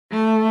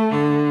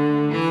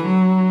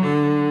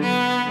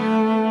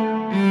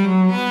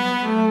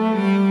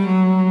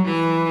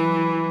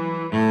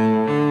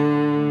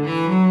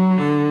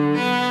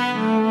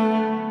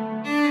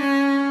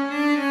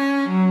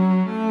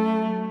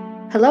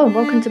and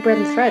welcome to Bread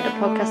and Thread, a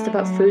podcast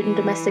about food and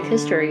domestic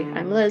history.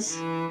 I'm Liz.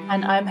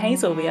 And I'm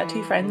Hazel. We are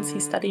two friends who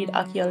studied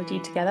archaeology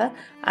together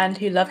and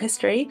who love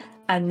history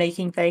and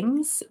making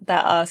things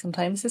that are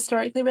sometimes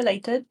historically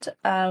related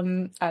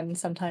and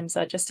sometimes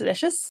are just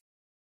delicious.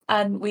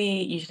 And we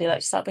usually like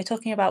to start by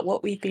talking about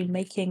what we've been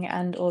making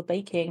and or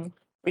baking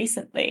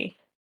recently.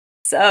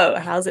 So,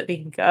 how's it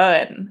been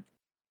going?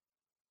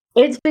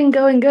 It's been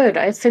going good.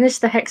 I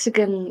finished the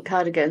hexagon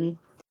cardigan.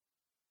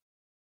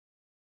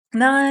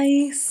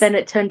 Nice. Then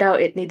it turned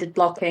out it needed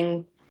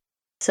blocking,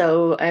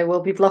 so I will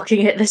be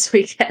blocking it this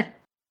weekend.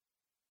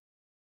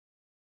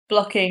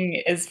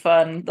 Blocking is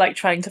fun, like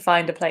trying to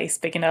find a place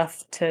big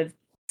enough to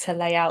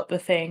lay out the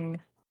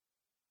thing.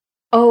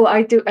 Oh,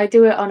 I do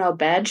it on our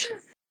bed.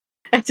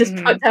 I just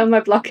put down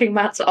my blocking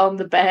mats on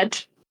the bed.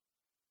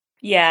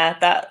 Yeah,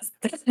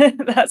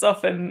 that's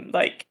often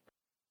like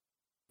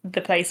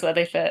the place where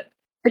they fit.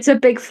 It's a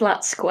big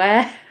flat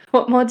square.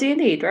 What more do you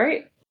need,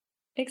 right?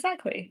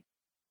 Exactly.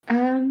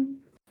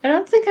 I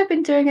don't think I've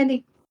been doing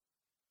any.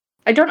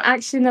 I don't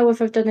actually know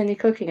if I've done any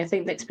cooking. I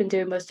think Nick's been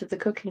doing most of the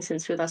cooking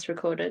since we last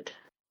recorded.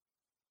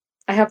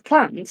 I have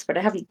plans, but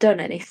I haven't done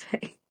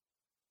anything.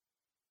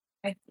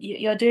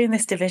 You're doing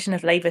this division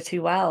of labour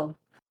too well.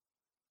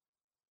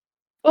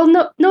 Well,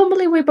 no,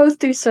 normally we both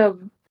do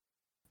some,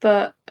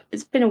 but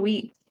it's been a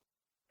week.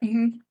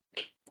 Mm-hmm.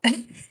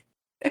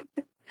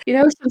 You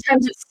know,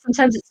 sometimes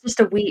it's just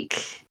a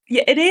week.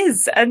 Yeah, it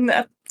is,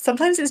 and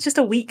sometimes it's just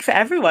a week for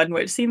everyone,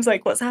 which seems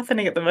like what's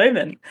happening at the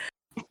moment.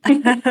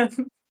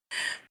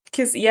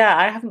 Because yeah,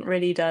 I haven't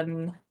really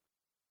done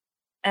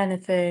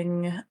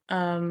anything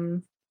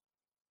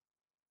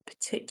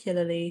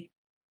particularly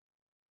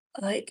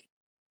like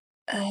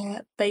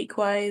bake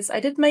wise. I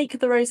did make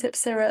the rosehip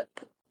syrup.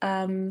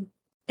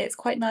 It's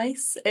quite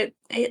nice.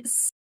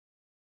 It's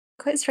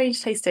quite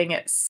strange tasting.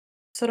 It's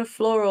sort of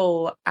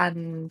floral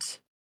and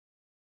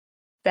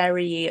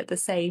berry at the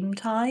same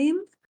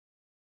time.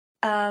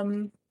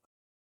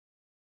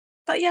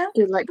 But yeah, I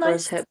do like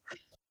nice. rosehip.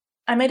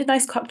 I made a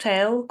nice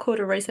cocktail called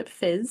a rosehip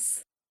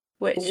fizz,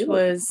 which Ooh.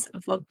 was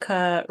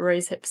vodka,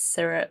 rosehip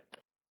syrup,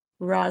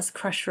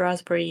 crushed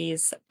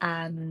raspberries,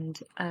 and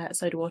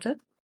soda water.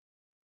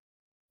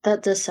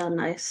 That does sound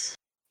nice.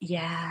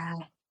 Yeah,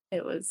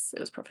 it was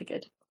probably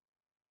good.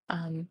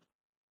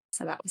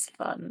 So that was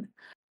fun.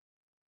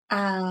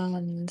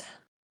 And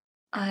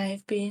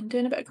I've been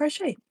doing a bit of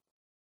crochet,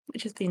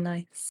 which has been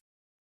nice.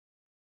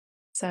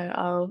 So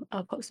I'll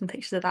pop some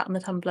pictures of that on the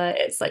Tumblr.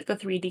 It's like the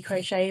 3D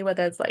crochet where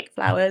there's like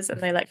flowers and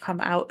they like come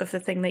out of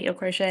the thing that you're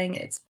crocheting.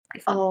 It's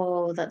pretty fun.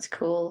 Oh, that's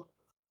cool.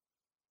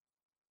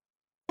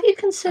 Have you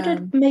considered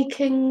Um,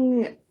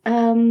 making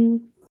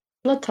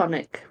blood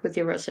tonic with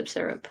your rosehip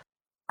syrup?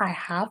 I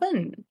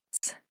haven't.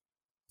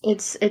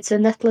 It's a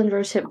nettle and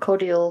rosehip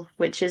cordial,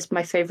 which is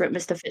my favorite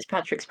Mr.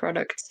 Fitzpatrick's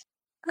product.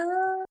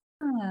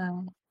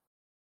 Ah,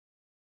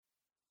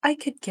 I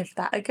could give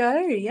that a go,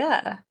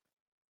 yeah.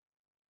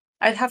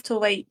 I'd have to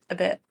wait a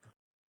bit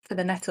for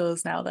the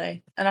nettles now though,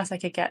 unless I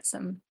could get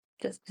some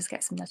just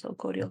get some nettle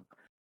cordial.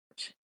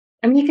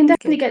 I mean, you can Is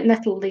definitely good. get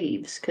nettle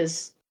leaves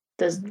because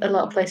there's a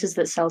lot of Mm. places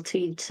that sell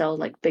tea sell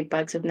like big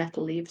bags of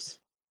nettle leaves.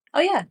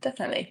 Oh yeah,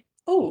 definitely.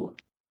 Oh,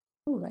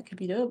 that could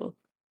be doable.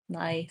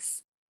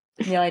 Nice.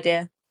 New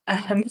idea.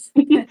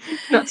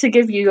 Not to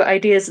give you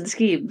ideas and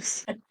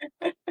schemes.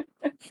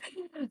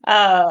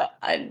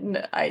 I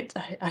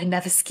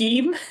never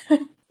scheme.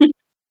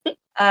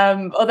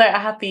 Although I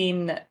have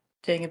been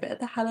doing a bit of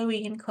the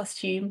Halloween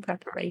costume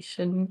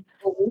preparation.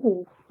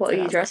 Ooh, what are So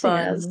you that's dressing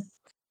as? fun.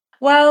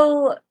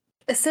 Well,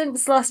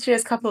 since last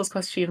year's couples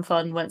costume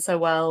fun went so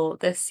well,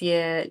 this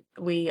year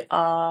we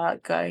are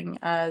going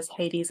as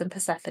Hades and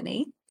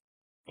Persephone,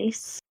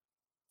 Nice.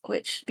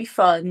 which should be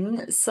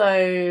fun.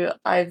 So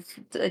I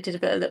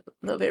did a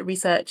little bit of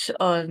research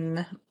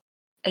on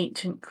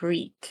ancient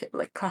Greek,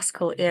 like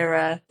classical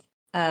era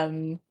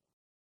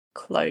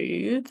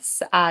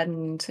clothes,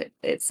 and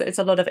it's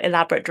a lot of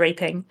elaborate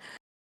draping.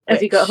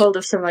 Have you got Which hold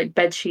of some like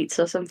bed sheets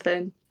or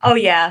something? oh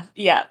yeah,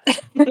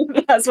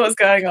 that's what's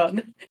going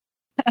on.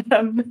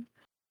 I'm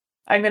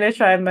gonna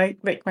try and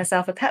make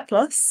myself a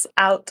peplos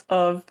out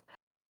of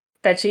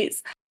bed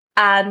sheets,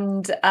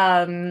 and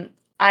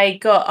I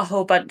got a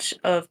whole bunch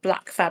of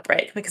black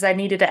fabric because I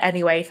needed it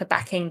anyway for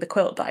backing the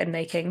quilt that I'm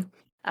making.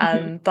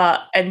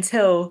 But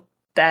until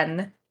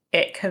then,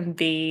 it can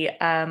be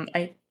I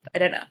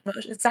don't know, I'm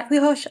not exactly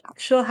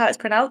sure how it's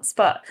pronounced,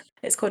 but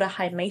it's called a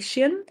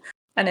himation,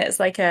 and it's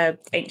like a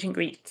ancient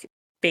Greek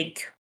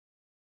big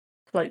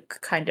cloak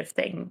kind of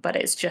thing, but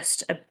it's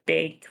just a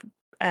big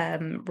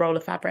roll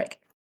of fabric.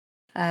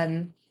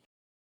 So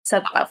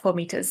about 4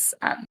 meters.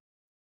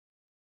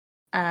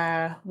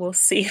 We'll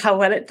see how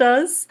well it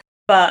does.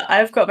 But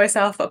I've got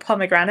myself a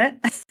pomegranate,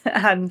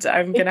 and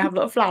I'm gonna have a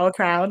little flower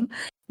crown.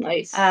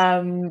 Nice.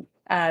 And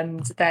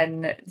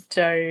then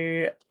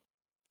Joe,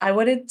 I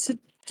wanted to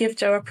give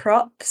Joe a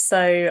prop,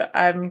 so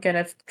I'm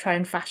gonna try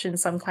and fashion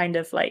some kind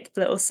of like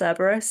little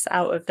Cerberus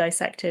out of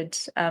dissected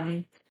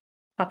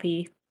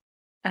puppy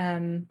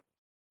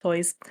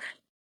toys.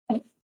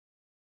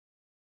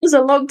 There's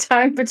a long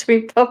time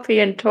between puppy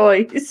and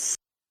toys.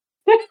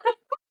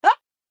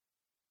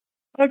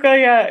 Oh god,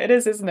 yeah, it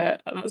is, isn't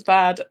it? That's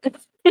bad.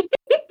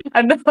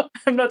 I'm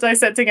not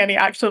dissecting any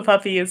actual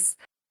puppies.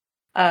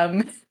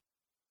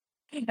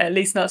 At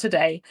least not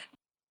today.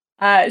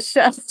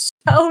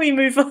 Shall we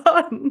move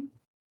on?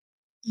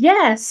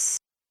 Yes.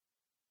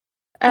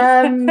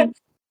 To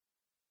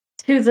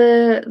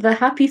the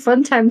happy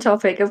fun time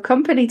topic of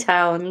company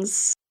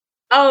towns.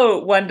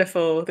 Oh,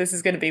 wonderful. This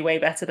is gonna be way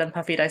better than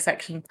puppy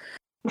dissection.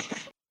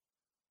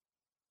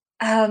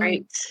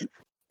 Right.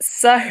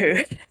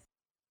 So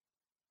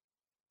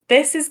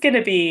this is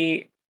gonna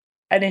be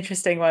an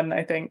interesting one,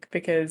 I think,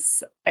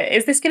 because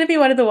is this gonna be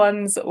one of the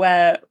ones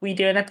where we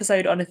do an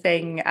episode on a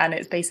thing and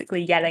it's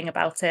basically yelling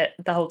about it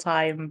the whole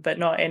time, but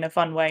not in a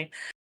fun way?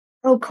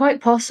 Oh,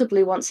 quite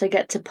possibly once I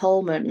get to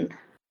Pullman.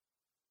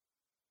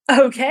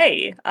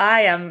 Okay,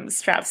 I am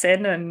straps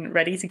in and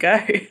ready to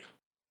go.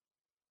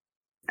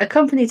 A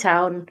company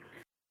town.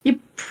 You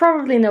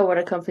probably know what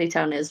a company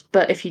town is,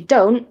 but if you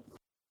don't,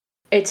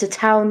 it's a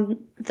town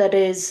that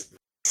is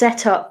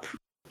set up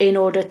in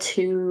order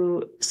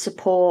to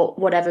support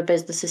whatever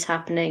business is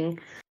happening.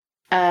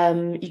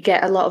 You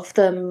get a lot of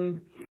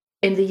them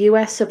in the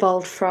US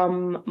evolved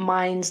from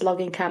mines,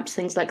 logging camps,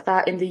 things like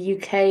that. In the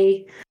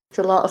UK, there's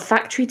a lot of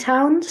factory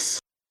towns.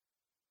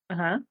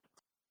 Uh-huh.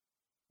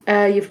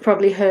 You've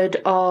probably heard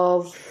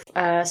of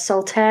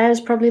Saltaire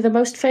is probably the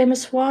most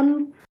famous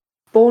one.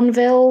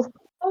 Bourneville.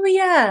 Oh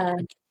yeah.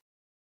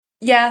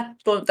 Yeah,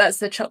 well, that's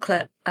the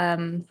chocolate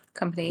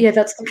company. Yeah,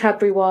 that's the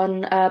Cadbury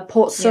one.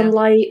 Port Yeah.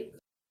 Sunlight.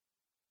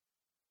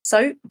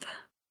 Soap.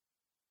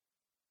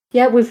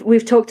 Yeah,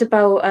 we've talked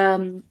about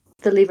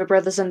the Lever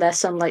Brothers and their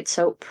Sunlight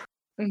soap.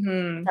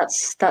 Mm-hmm.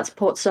 That's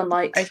Port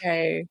Sunlight.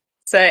 Okay.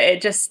 So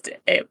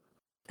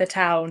the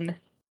town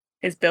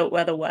is built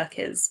where the work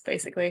is,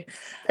 basically.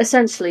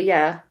 Essentially,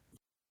 yeah.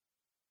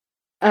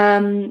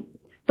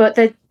 But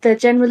they're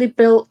generally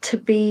built to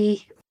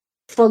be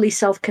fully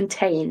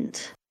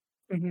self-contained.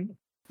 Mm-hmm.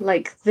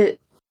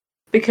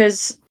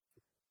 Because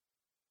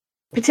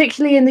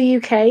particularly in the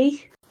UK,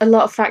 a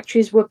lot of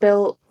factories were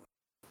built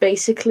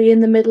basically in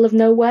the middle of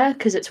nowhere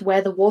because it's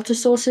where the water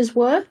sources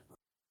were,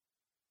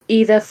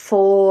 either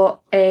for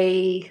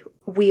a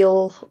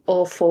wheel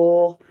or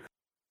for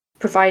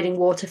providing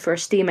water for a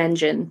steam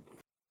engine.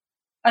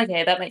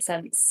 Okay, that makes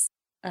sense.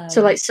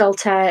 So, like,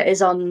 Saltaire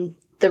is on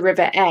the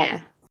River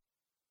Aire.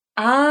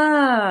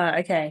 Ah,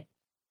 okay.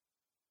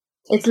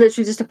 It's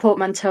literally just a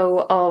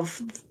portmanteau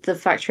of the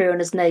factory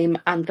owner's name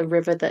and the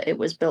river that it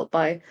was built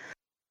by.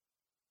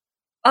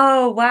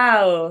 Oh,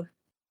 wow.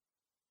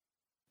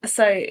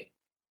 So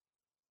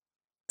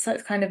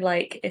it's kind of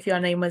like if your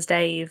name was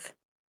Dave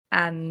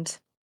and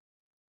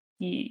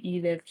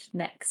you lived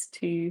next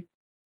to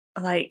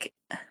like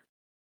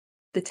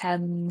the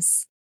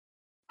Thames.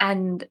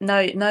 And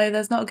no,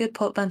 there's not a good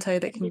portmanteau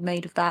that can be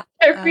made of that.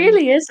 It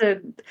really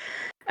isn't.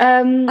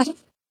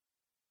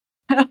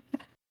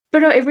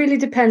 But no, it really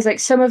depends.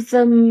 Like, some of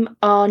them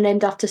are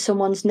named after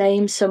someone's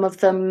name, some of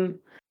them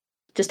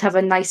just have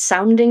a nice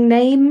sounding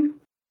name,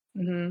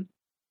 Mm-hmm.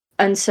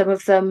 and some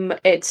of them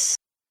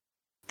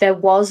there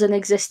was an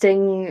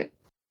existing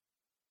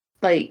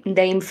like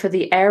name for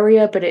the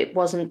area, but it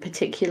wasn't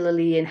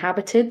particularly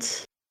inhabited.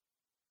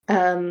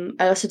 I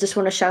also just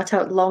want to shout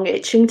out Long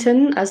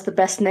Itchington as the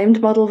best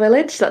named model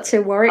village. That's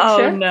in Warwickshire.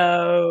 Oh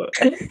no.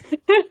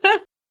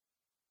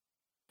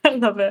 I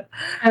love it.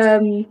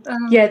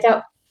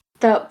 Yeah,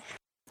 that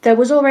there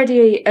was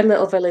already a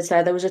little village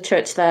there. There was a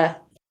church there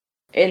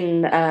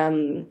in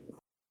the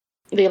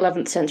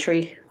 11th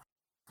century,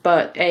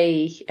 but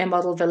a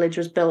model village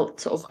was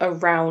built sort of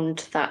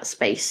around that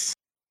space.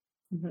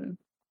 Mm-hmm.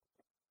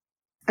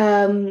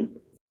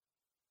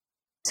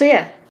 So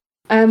yeah,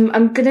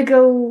 I'm gonna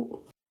go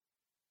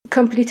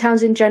company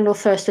towns in general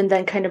first, and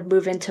then kind of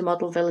move into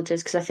model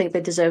villages because I think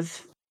they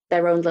deserve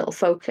their own little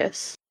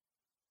focus.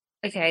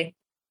 Okay.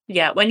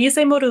 Yeah, when you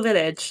say model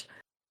village,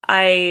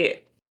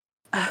 it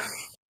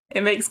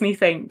makes me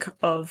think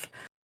of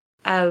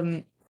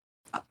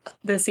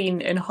the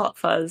scene in Hot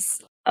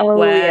Fuzz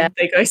where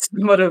they go to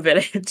the model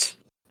village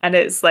and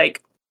it's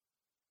like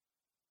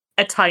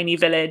a tiny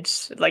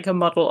village, like a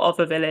model of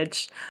a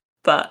village,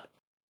 but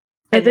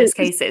in this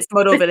case it's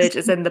model village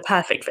is in the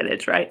perfect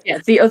village, right? Yeah,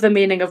 the other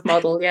meaning of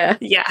model, yeah.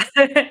 Yeah.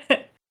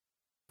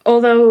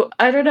 Although,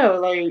 I don't know,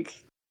 like,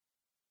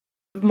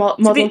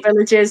 model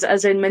villages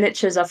as in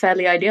miniatures are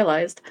fairly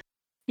idealized.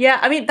 Yeah,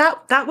 I mean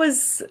that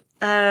was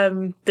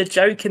the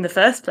joke in the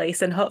first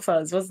place in Hot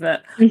Fuzz, wasn't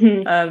it?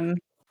 Mm-hmm.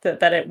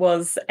 That it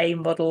was a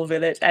model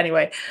village.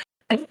 Anyway.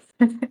 But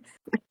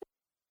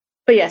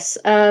yes,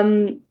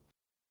 so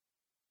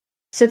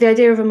the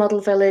idea of a model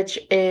village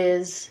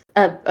is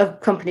a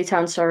company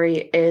town,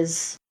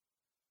 is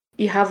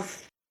you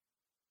have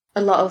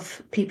a lot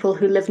of people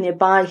who live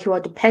nearby who are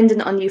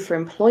dependent on you for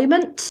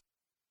employment,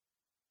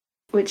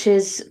 which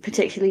is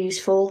particularly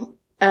useful.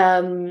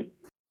 To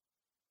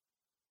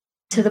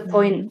the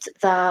point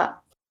that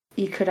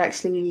you could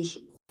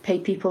actually pay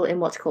people in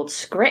what's called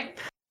scrip.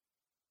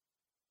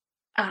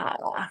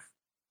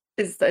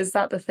 Is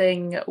that the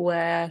thing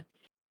where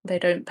they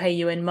don't pay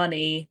you in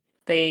money?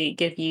 They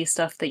give you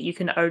stuff that you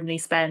can only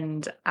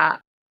spend at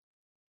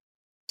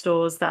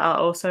stores that are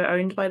also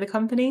owned by the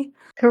company?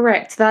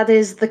 Correct. That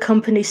is the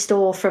company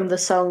store from the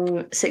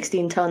song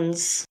 16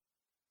 Tons.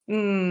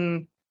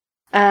 Mm.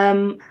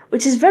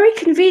 Which is very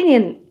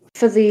convenient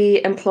for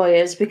the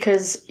employers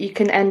because you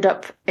can end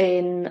up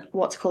in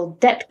what's called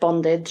debt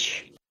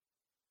bondage,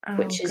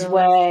 which is God.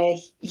 where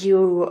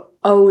you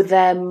owe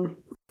them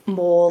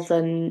more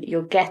than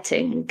you're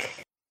getting.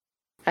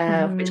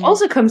 Which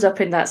also comes up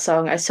in that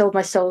song. I owe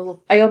my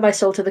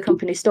soul to the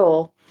company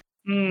store.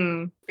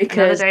 Another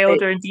Because day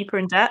older and deeper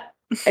in debt.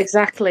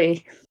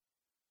 exactly.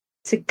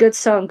 It's a good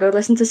song. Go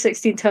listen to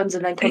 16 Tons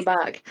and then come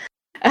back.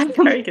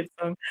 Very good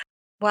song.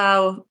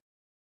 Wow.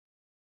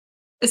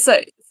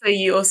 So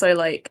you also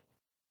like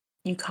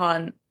you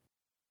can't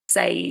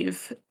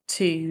save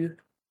to,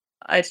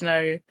 I don't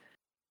know,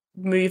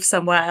 move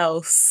somewhere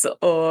else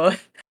or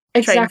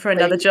train for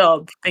another Exactly.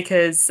 job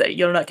because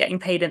you're not getting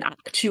paid in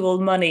actual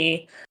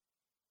money.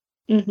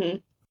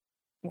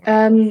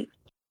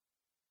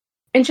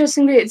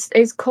 Interestingly,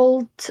 it's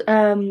called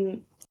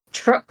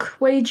truck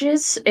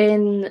wages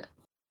in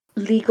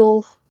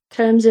legal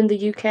terms in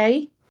the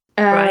UK.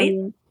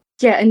 Right?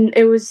 Yeah, and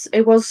it was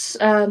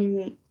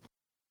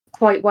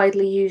quite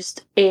widely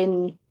used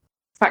in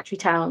factory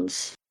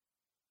towns.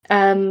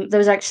 There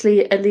was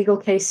actually a legal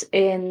case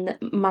in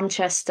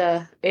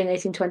Manchester in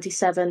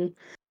 1827,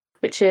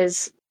 which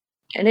is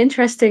an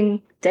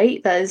interesting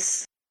date.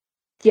 There's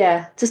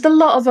just a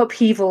lot of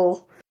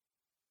upheaval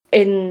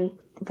in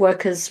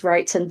workers'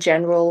 rights and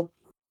general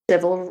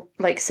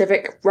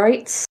civic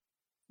rights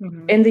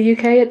in the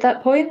UK at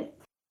that point.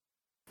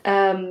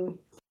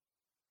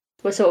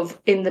 We're sort of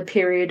in the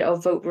period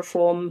of vote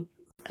reform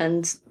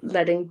and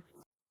letting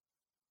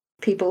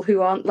people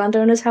who aren't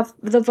landowners have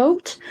the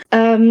vote.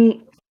 But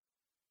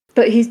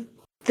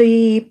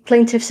the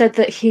plaintiff said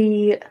that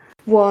he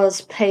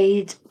was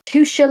paid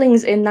 2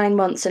 shillings in 9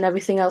 months and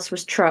everything else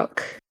was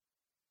truck.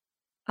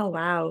 Oh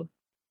wow.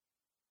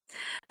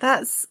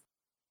 That's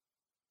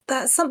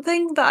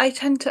something that I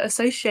tend to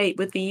associate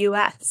with the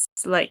US,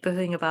 like the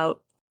thing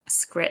about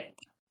scrip,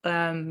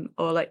 or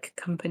like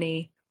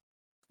company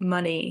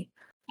money.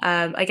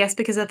 I guess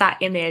because of that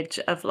image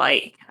of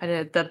like, I don't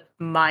know, the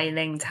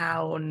mining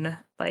town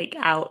like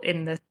out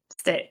in the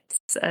sticks,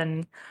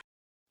 and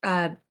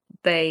like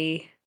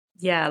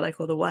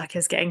all the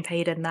workers getting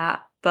paid in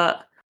that.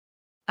 But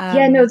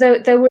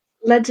there was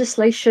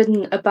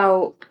legislation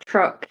about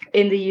truck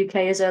in the UK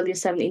as early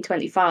as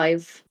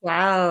 1725.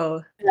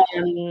 Wow.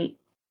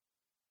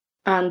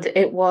 And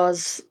it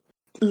was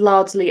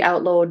largely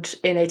outlawed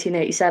in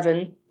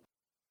 1887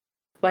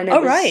 when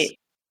it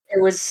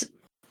was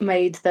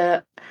made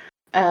that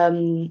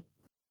you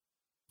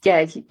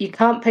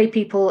can't pay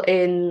people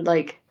in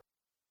like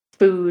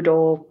food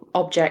or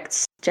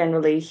objects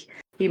generally.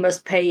 You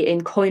must pay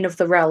in coin of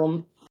the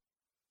realm.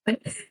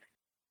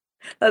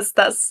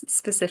 That's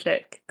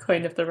specific,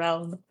 coin of the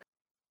realm.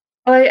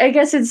 I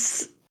guess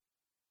it's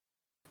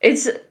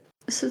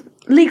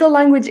legal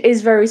language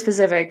is very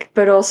specific,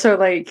 but also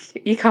like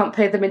you can't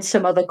pay them in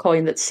some other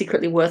coin that's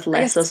secretly worth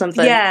less or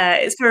something. Yeah,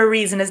 it's for a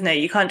reason, isn't it?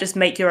 You can't just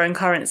make your own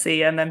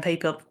currency and then pay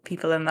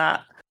people in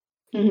that.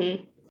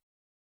 Mm-hmm.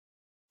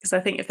 Because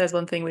I think if there's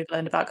one thing we've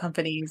learned about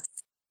companies.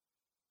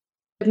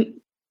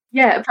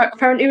 Yeah,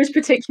 apparently it was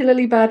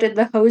particularly bad in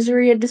the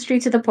hosiery industry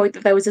to the point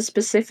that there was a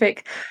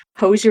specific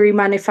hosiery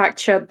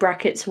manufacturer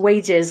brackets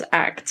wages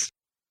act.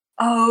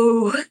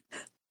 Oh,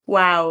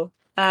 wow.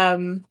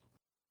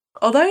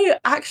 Although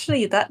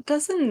actually that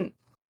doesn't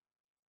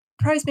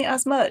surprise me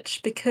as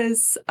much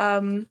because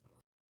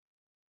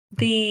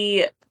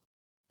the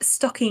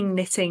stocking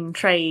knitting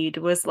trade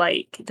was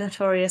like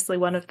notoriously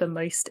one of the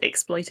most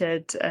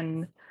exploited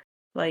and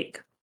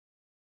like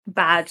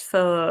bad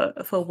for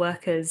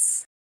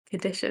workers'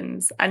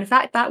 conditions. And in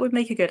fact, that would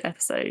make a good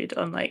episode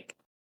on like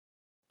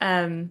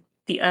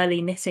the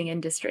early knitting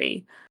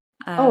industry.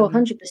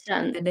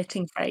 100%. The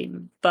knitting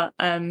frame. But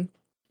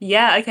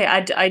yeah, okay,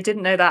 I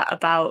didn't know that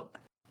about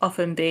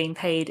often being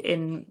paid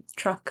in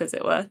truck, as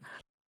it were.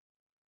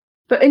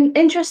 But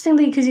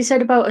interestingly, because you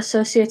said about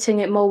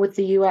associating it more with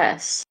the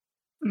US,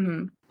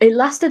 it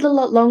lasted a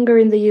lot longer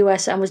in the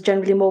US and was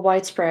generally more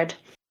widespread.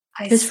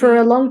 Because for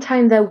a long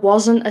time there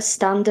wasn't a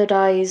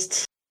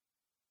standardized,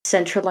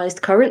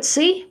 centralized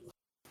currency.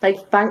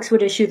 Like banks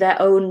would issue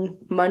their own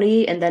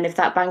money, and then if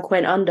that bank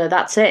went under,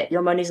 that's it.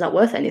 Your money's not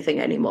worth anything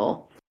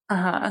anymore.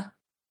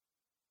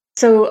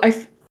 So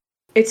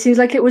it seems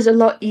like it was a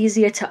lot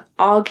easier to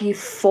argue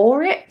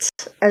for it,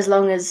 as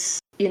long as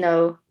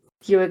you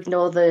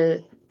ignore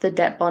the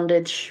debt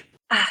bondage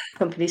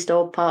company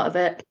store part of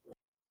it.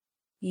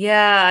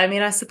 Yeah, I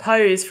mean, I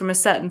suppose from a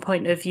certain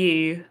point of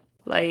view,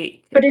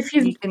 like. But if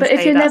you're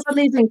never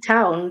leaving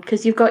town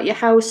because you've got your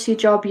house, your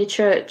job, your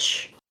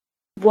church,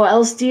 what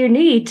else do you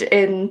need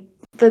in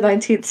the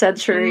 19th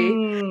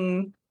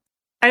century?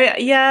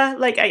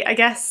 I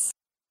guess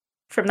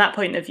from that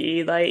point of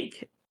view,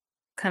 like,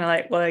 kind of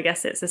like, well, I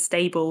guess it's a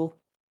stable,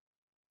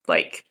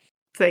 like,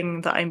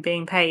 thing that I'm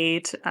being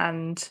paid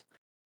and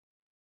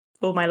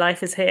all my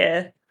life is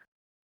here.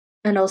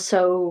 And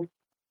also,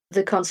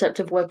 the concept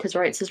of workers'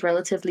 rights is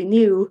relatively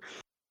new.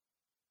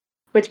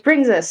 Which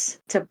brings us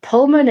to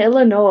Pullman,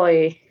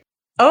 Illinois.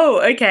 Oh,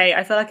 okay.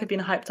 I feel like I've been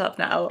hyped up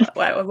now.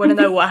 I want to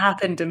know what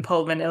happened in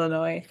Pullman,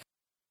 Illinois.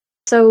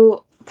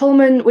 So,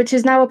 Pullman, which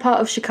is now a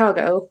part of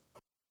Chicago,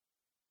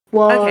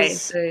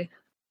 was... Okay,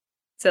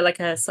 so like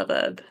a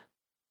suburb.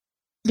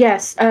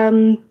 Yes,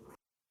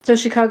 so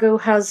Chicago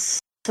has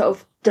sort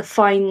of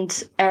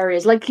defined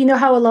areas. Like, you know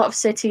how a lot of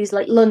cities,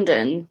 like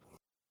London,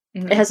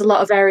 it has a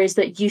lot of areas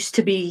that used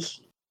to be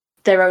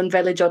their own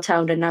village or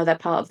town and now they're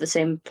part of the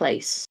same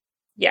place.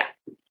 Yeah.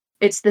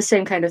 It's the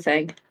same kind of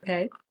thing.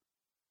 Okay.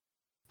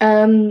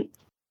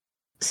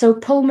 So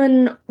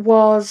Pullman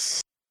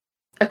was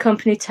a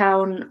company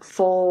town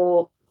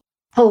for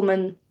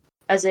Pullman,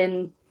 as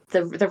in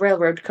the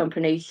railroad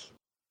company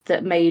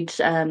that made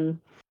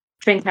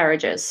train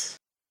carriages.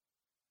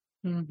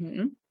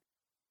 Mm-hmm.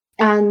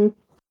 And,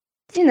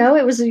 you know,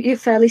 it was a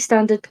fairly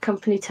standard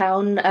company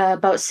town,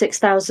 about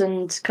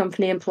 6,000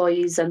 company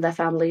employees and their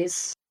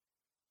families.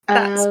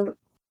 That's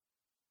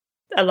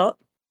a lot.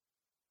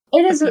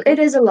 It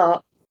is a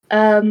lot.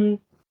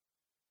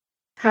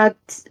 Had,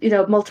 you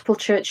know, multiple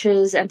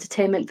churches,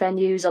 entertainment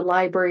venues, a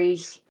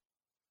library.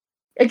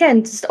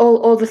 Again, just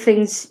all the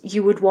things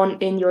you would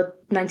want in your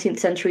 19th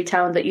century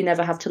town that you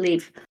never have to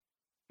leave.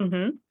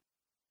 Mm-hmm.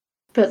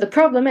 But the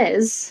problem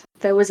is,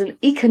 there was an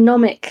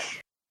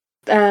economic...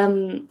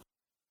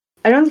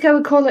 I don't think I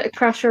would call it a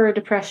crash or a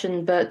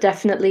depression, but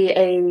definitely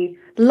a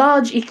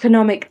large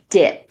economic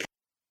dip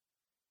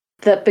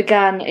that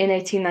began in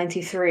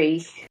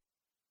 1893.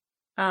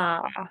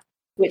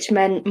 Which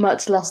meant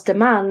much less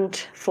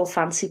demand for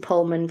fancy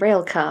Pullman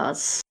rail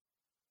cars.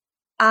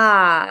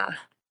 Oh,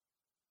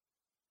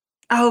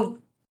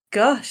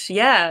 gosh,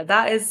 yeah,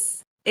 that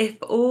is... If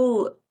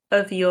all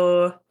of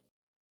your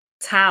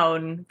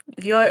town,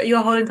 if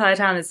your whole entire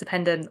town is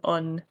dependent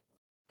on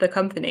the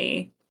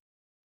company,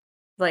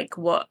 like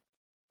what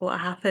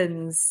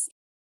happens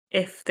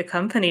if the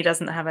company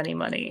doesn't have any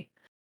money?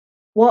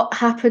 What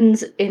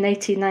happens in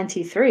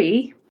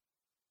 1893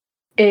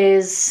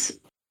 is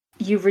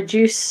you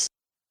reduce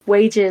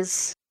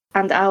wages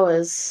and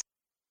hours,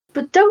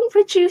 but don't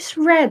reduce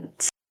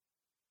rent.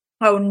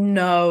 Oh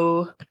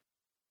no.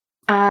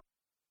 And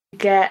you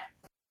get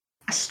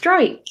a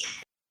strike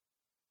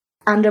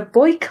and a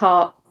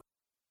boycott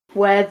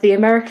where the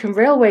American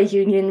Railway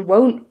Union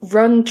won't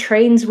run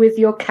trains with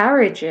your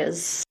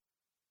carriages.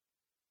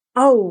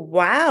 Oh,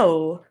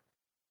 wow.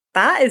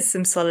 That is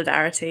some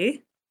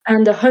solidarity.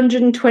 And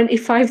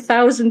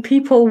 125,000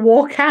 people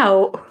walk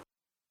out.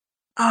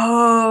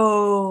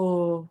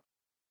 Oh,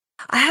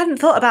 I hadn't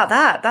thought about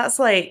that. That's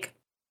like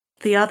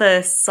the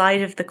other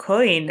side of the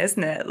coin,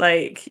 isn't it?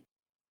 Like,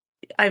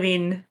 I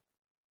mean,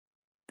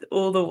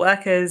 all the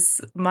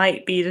workers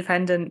might be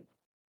dependent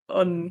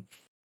on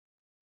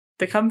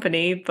the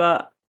company,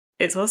 but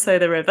it's also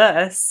the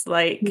reverse.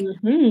 Like,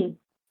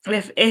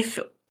 if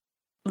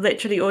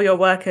literally all your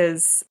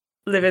workers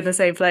live in the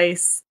same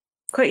place,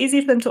 it's quite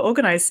easy for them to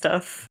organize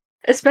stuff.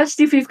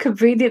 Especially if you've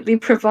conveniently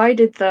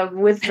provided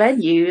them with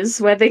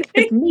venues where they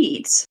could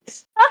meet.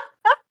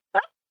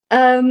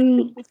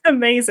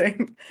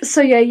 Amazing.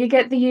 So yeah, you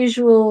get the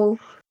usual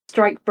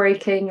strike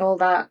breaking, all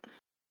that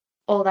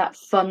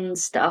fun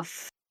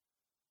stuff.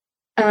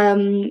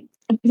 You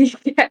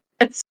get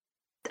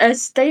a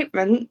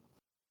statement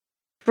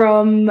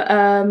from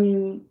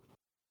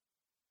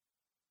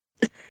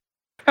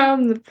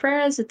the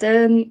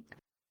president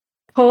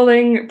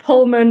calling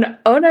Pullman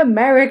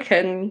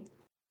un-American.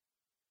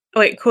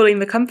 Wait, calling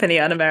the company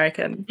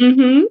un-American?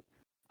 Mm-hmm.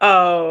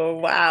 Oh,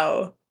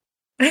 wow.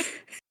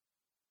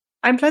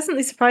 I'm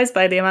pleasantly surprised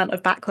by the amount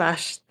of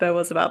backlash there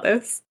was about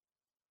this.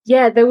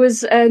 Yeah, there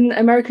was an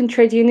American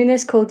trade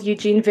unionist called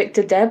Eugene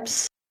Victor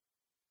Debs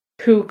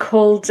who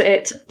called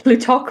it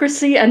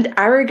plutocracy and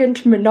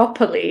arrogant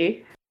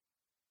monopoly.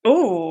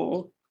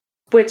 Oh.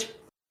 Which,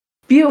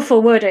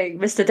 beautiful wording,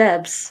 Mr.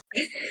 Debs.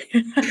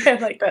 I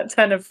like that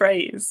turn of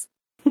phrase.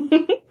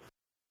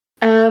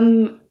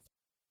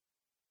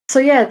 So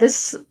yeah,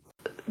 this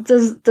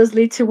does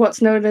lead to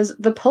what's known as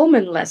the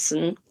Pullman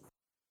lesson.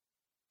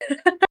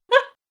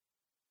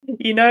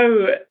 You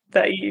know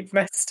that you've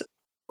messed...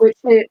 Which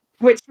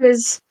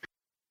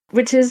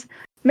is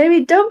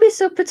maybe don't be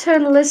so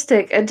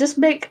paternalistic and just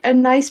make a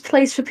nice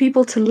place for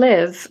people to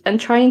live and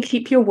try and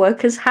keep your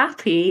workers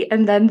happy,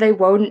 and then they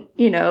won't,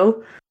 you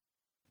know,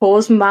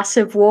 cause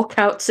massive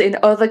walkouts in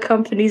other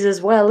companies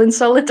as well in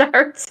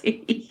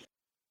solidarity.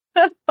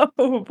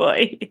 Oh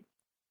boy.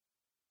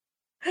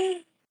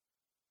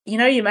 You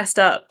know you messed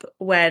up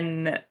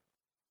when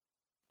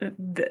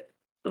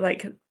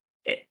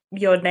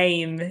your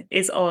name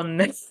is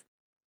on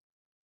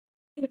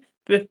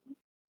the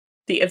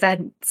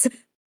events.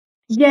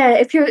 Yeah,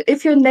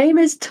 if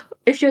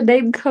your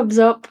name comes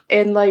up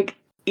in like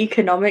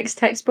economics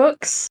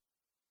textbooks,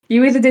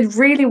 you either did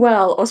really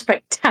well or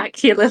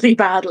spectacularly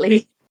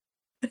badly.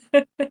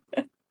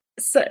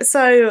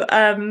 So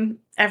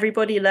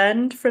everybody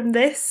learned from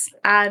this,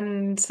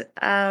 and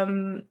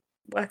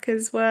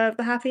workers were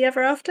happy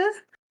ever after?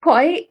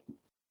 Quite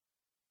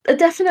a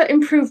definite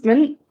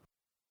improvement.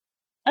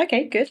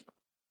 Okay, good.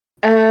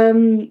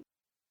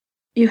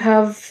 You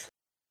have,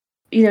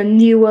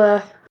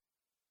 newer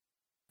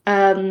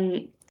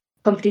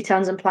company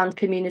towns and planned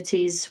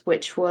communities,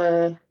 which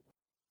were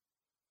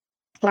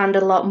planned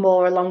a lot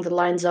more along the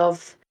lines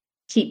of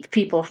keep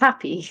people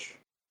happy.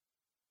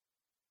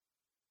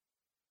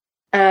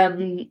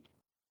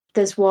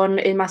 There's one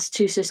in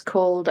Massachusetts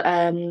called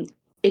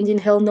Indian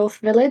Hill North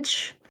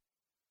Village,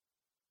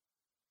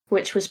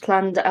 which was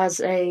planned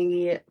as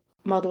a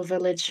model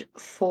village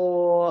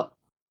for,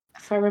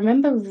 if I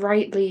remember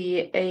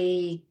rightly,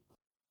 a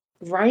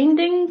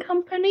grinding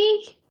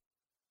company.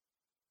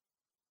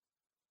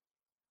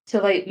 So,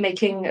 like,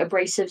 making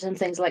abrasives and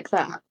things like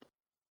that.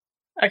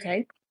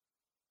 Okay.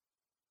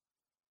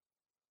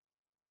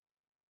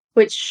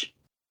 Which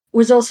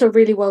was also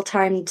really well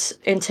timed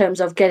in terms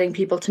of getting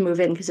people to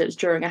move in because it was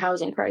during a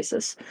housing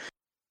crisis.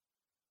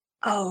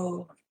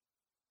 Oh,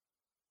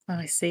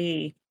 I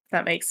see.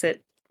 That makes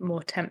it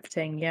more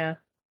tempting, yeah.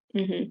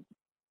 Mm-hmm.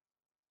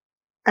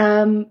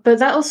 But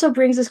that also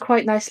brings us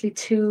quite nicely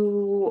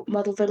to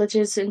model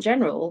villages in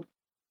general.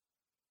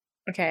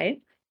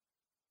 Okay.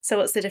 So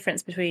what's the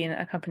difference between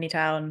a company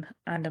town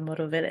and a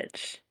model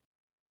village?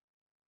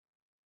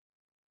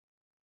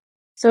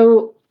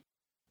 So,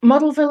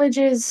 model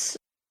villages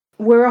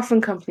were often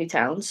company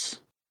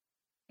towns,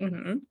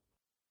 Mm-hmm.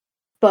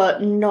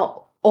 but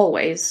not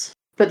always.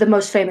 But the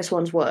most famous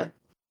ones were.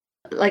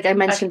 Like I Okay.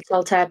 mentioned,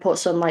 Saltaire, Port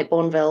Sunlight,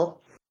 Bourneville.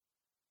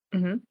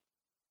 Mm-hmm.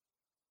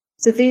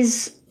 So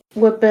these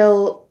were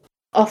built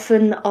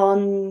often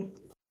on,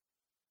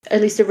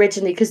 at least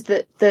originally, because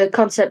the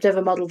concept of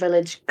a model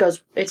village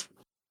goes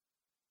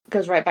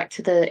right back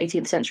to the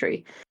 18th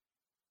century.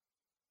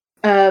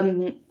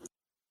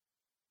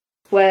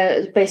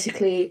 Where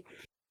basically,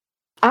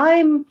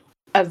 I'm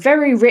a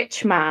very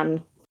rich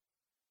man.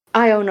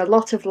 I own a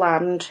lot of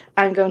land.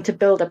 I'm going to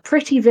build a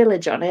pretty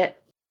village on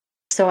it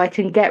so I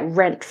can get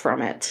rent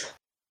from it.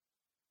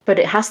 But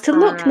it has to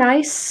look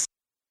nice.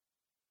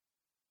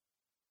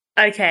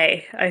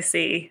 Okay, I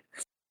see.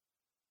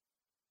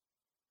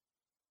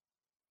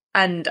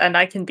 And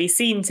I can be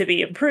seen to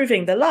be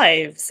improving the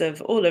lives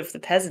of all of the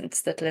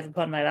peasants that live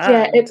upon my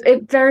Yeah, land.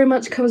 it very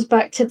much comes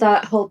back to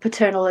that whole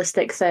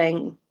paternalistic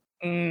thing,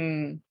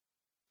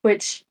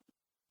 which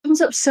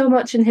comes up so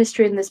much in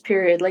history in this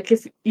period. Like,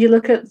 if you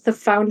look at the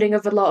founding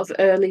of a lot of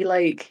early,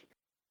 like,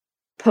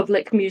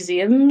 public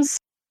museums,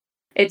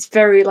 it's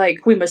very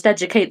like, we must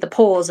educate the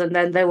poor and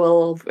then they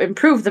will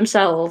improve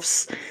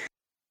themselves.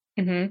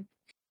 Mm-hmm.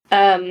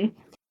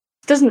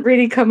 Doesn't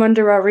really come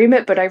under our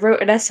remit, but I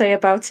wrote an essay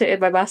about it in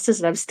my master's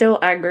and I'm still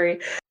angry.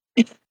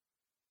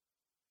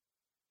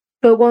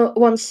 But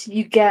once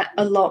you get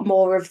a lot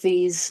more of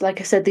these,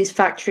 like I said, these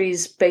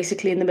factories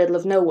basically in the middle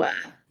of nowhere,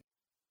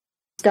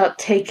 start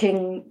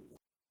taking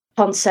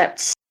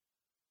concepts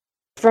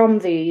from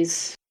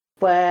these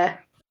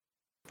where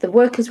the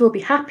workers will be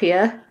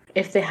happier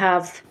if they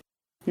have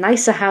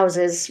nicer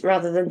houses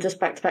rather than just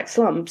back-to-back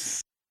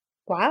slums.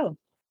 Wow.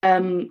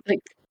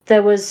 Like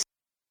there was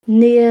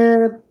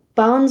near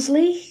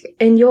Barnsley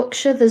in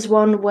Yorkshire, there's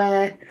one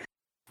where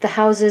the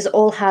houses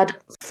all had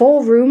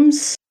 4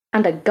 rooms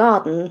and a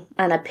garden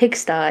and a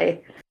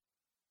pigsty.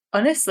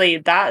 Honestly,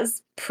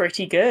 that's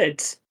pretty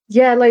good.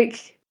 Yeah,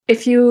 like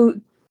if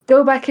you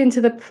go back into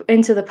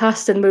the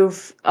past and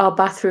move our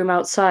bathroom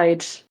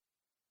outside,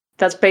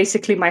 that's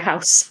basically my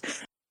house.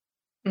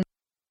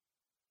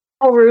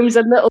 4 rooms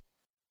and little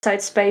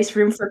outside space,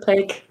 room for a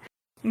pig.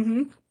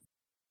 Mm-hmm.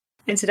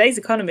 In today's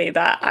economy,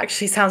 that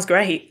actually sounds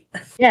great.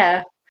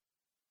 Yeah.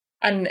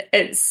 And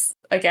it's,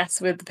 I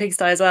guess, with the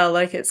pigsty as well,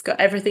 like it's got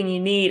everything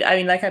you need. I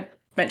mean, like I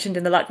mentioned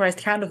in the Luck Rise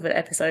to Candlefoot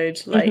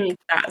episode, like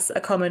that's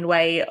a common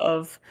way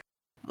of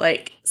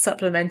like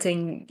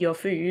supplementing your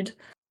food.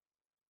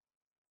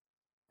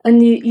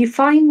 And you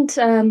find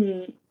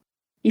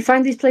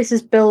these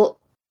places built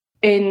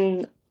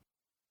in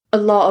a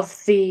lot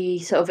of the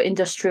sort of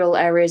industrial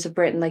areas of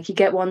Britain. Like you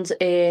get ones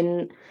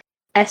in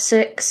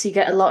Essex, you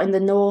get a lot in the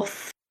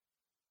north.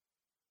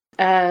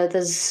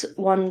 There's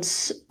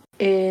ones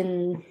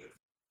in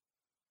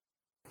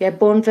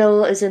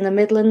Bourneville is in the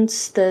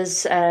Midlands.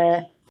 There's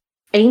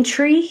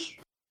Aintree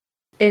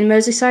in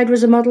Merseyside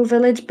was a model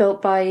village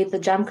built by the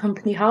jam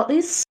company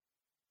Hartley's.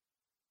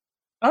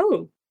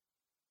 Oh,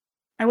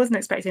 I wasn't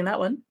expecting that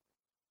one.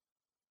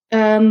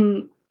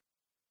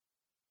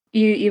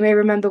 You may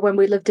remember when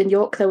we lived in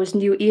York, there was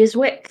New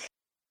Earswick.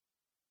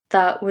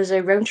 That was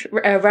a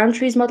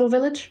Rowntree's model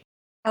village.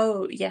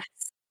 Oh, yes.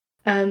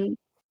 I'm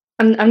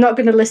not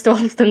going to list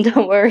all of them.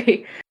 Don't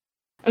worry.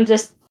 I'm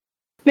just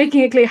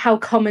making it clear how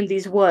common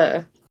these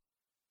were,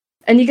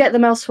 and you get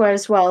them elsewhere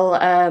as well.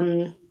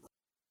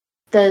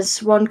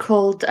 There's one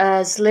called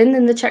Zlin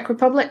in the Czech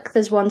Republic.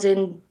 There's ones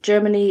in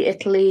Germany,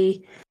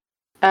 Italy.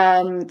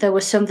 There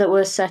were some that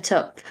were set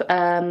up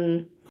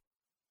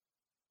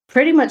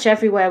pretty much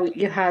everywhere.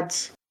 You had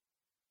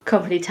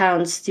company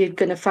towns, you're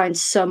going to find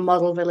some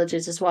model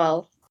villages as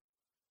well.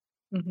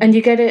 Mhm. And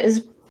you get it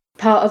as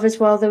part of as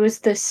well. There was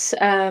this,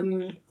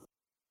 there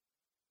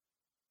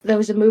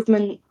was a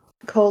movement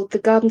called the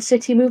Garden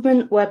City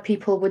movement where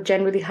people would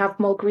generally have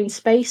more green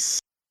space,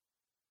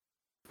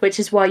 which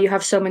is why you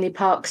have so many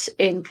parks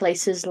in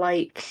places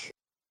like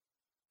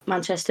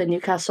Manchester,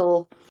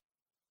 Newcastle,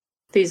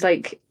 these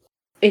like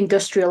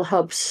industrial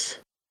hubs.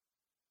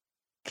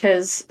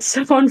 Because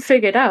someone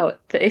figured out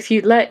that if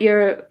you let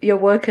your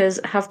workers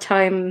have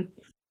time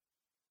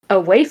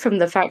away from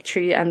the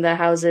factory and their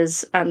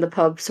houses and the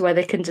pubs where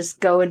they can just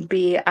go and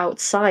be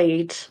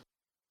outside,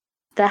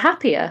 they're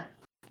happier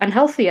and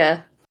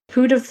healthier.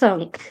 Who'd have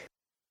thunk?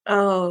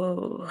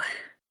 Oh.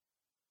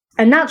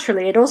 And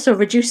naturally, it also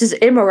reduces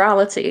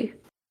immorality.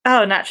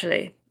 Oh,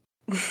 naturally.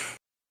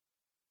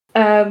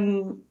 I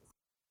mean,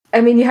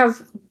 you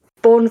have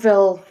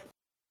Bourneville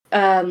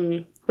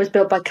was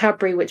built by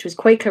Cadbury, which was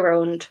Quaker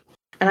owned,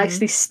 and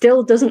actually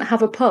still doesn't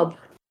have a pub.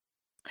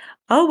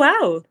 Oh,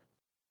 wow.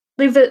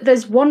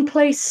 There's one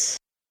place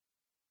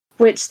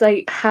which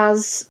like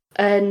has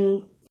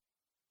an,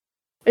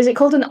 is it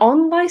called an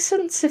on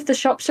license if the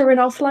shops are an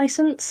off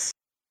license?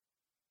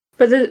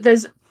 But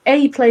there's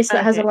a place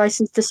that has a Okay.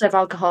 license to serve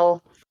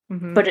alcohol,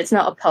 but it's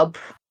not a pub.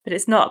 But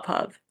it's not a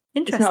pub.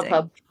 It's not a Interesting.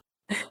 pub.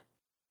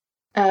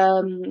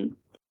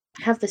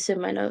 I have this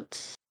in my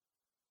notes.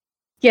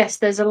 Yes,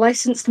 there's a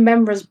licensed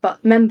members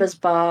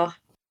bar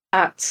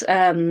at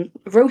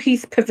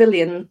Roheath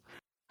Pavilion,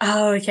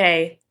 Oh,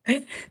 okay.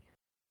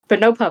 but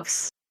no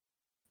pubs.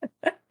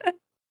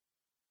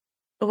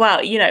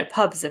 Well, you know,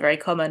 pubs are very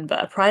common,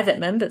 but a private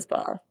members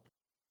bar.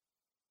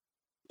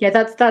 Yeah,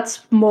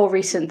 that's more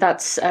recent.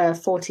 That's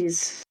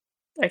 40s.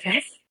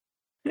 Okay.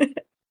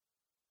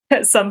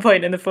 At some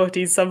point in the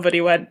 40s,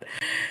 somebody went,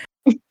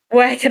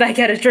 where can I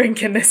get a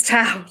drink in this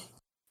town?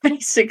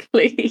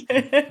 Basically.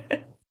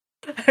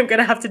 I'm going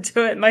to have to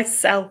do it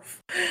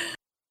myself.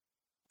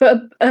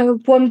 But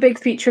one big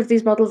feature of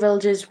these model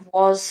villages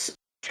was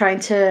trying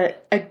to,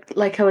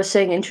 like I was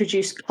saying,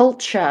 introduce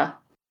culture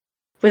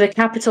with a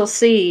capital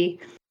C.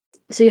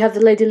 So you have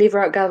the Lady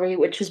Lever Art Gallery,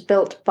 which was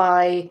built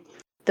by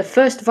the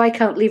first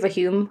Viscount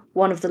Leverhulme,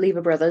 one of the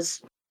Lever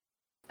brothers,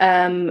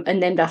 and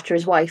named after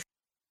his wife.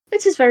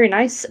 It is very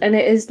nice, and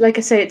it is, like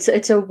I say,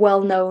 it's a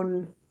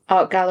well-known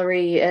art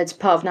gallery. It's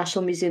part of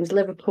National Museums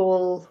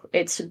Liverpool.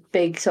 It's a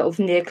big sort of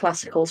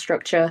neoclassical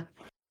structure,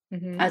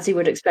 as you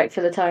would expect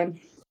for the time,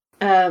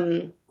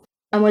 and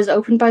was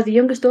opened by the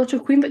youngest daughter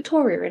of Queen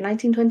Victoria in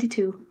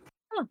 1922.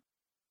 Oh.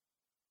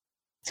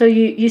 So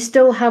you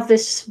still have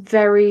this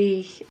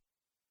very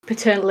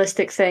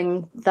paternalistic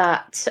thing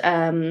that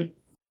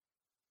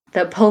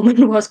that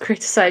Pullman was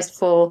criticised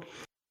for,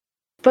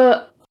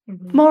 but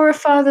more a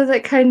father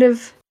that kind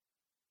of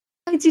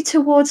guides you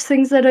towards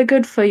things that are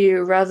good for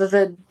you rather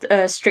than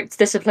a strict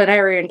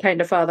disciplinarian kind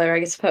of father,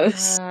 I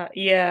suppose.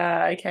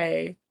 Yeah,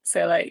 okay.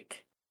 So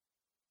like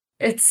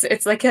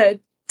it's like a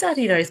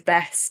daddy knows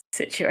best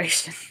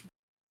situation.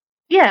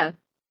 Yeah.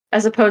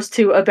 As opposed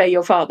to obey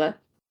your father.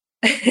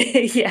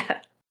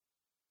 Yeah.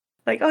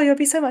 Like, oh, you'll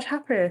be so much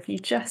happier if you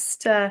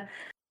just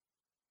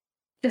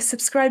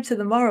subscribe to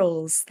the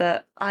morals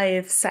that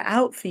I've set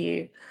out for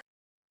you.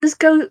 Just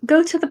go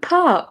to the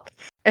park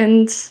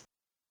and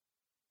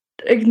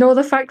ignore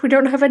the fact we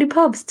don't have any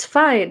pubs. It's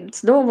fine.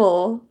 It's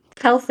normal.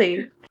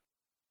 Healthy.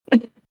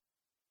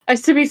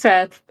 As to be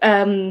fair,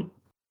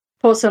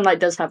 Port Sunlight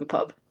does have a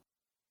pub.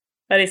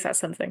 At least that's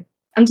something.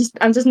 I'm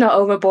just not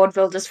over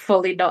Bourneville just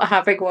fully not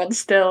having one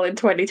still in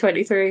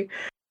 2023.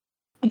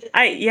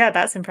 Yeah,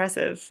 that's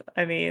impressive.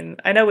 I mean,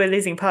 I know we're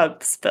losing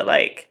pubs, but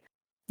like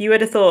you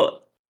would have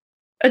thought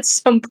at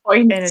some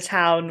point in a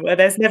town where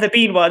there's never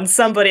been one,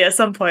 somebody at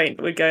some point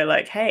would go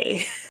like,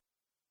 hey.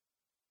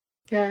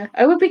 Yeah,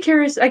 I would be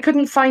curious. I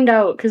couldn't find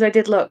out because I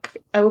did look.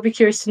 I would be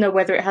curious to know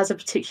whether it has a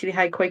particularly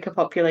high Quaker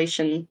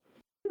population.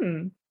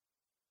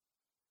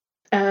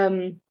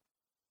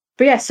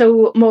 But yeah,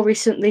 so more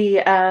recently,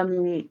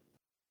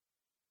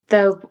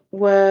 there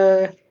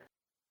were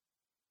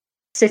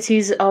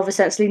cities of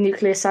essentially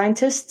nuclear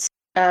scientists,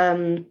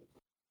 known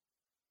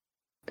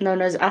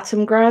as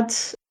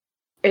Atomgrad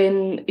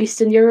in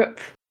Eastern Europe.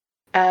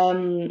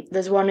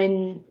 There's one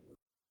in,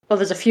 well,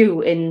 there's a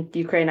few in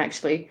Ukraine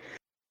actually.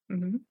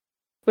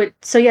 But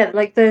so yeah,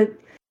 like they're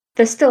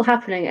still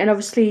happening, and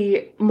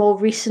obviously more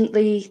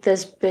recently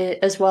there's been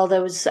as well.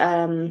 There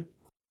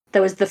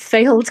was the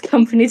failed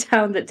company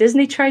town that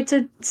Disney tried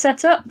to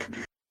set up.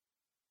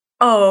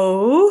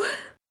 Oh.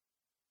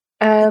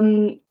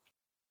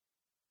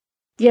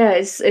 Yeah,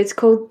 it's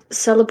called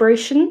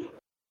Celebration.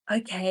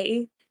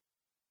 Okay.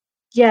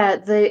 Yeah,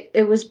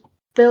 it was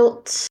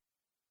built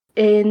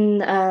in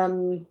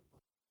the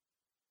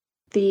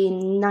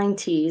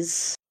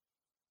 90s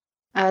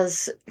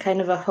as kind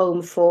of a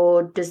home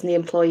for Disney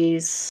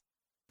employees.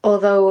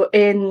 Although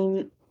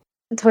in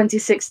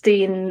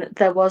 2016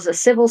 there was a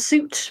civil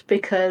suit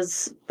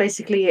because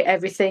basically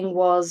everything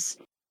was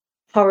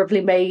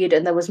horribly made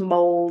and there was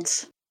mold.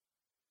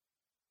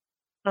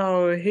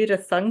 Oh, who'd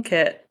have thunk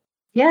it?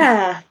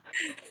 Yeah.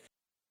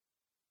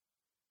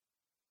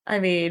 I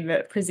mean,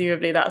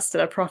 presumably that's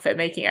still a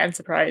profit-making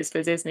enterprise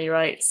for Disney,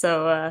 right?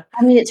 So,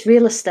 I mean, it's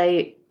real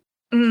estate.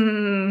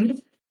 mm,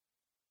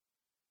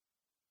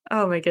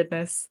 oh my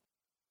goodness.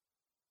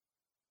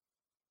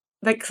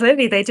 Like,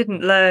 clearly they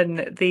didn't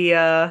learn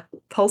the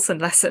Paulson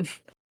lesson,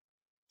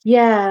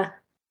 Yeah,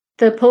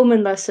 the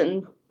Pullman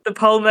lesson. the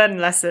Pullman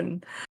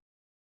lesson.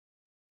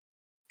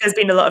 There's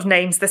been a lot of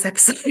names this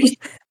episode.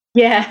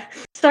 Yeah,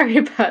 sorry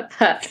about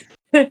that.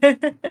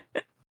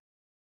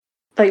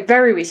 Like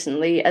very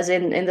recently, as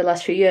in the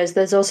last few years,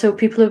 there's also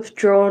people have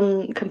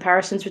drawn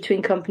comparisons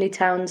between company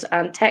towns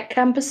and tech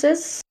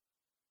campuses.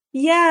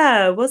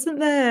 Yeah, wasn't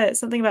there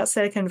something about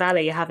Silicon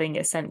Valley having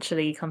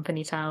essentially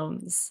company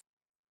towns?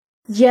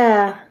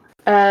 Yeah,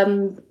 I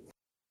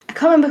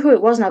can't remember who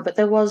it was now, but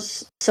there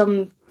was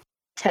some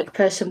tech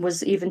person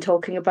was even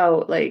talking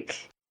about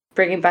like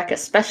bringing back a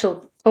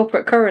special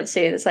corporate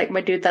currency, and it's like,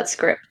 my dude, that's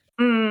script.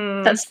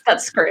 Mm,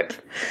 That's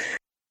script.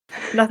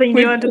 nothing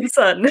new under the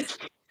sun.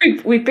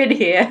 We've been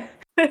here.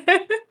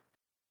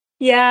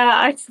 Yeah,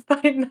 I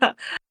find that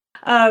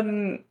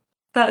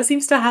that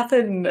seems to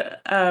happen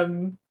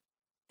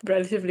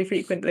relatively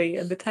frequently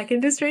in the tech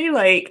industry,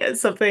 like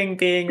something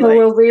being Or like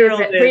we'll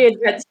heralded.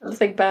 reinvent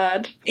something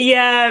bad.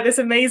 Yeah, this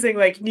amazing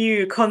like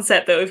new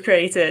concept that we've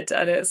created,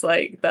 and it's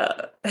like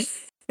that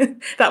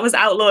that was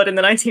outlawed in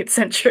the 19th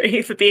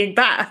century for being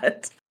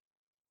bad.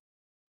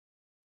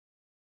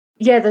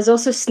 Yeah, there's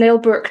also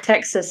Snailbrook,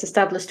 Texas,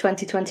 established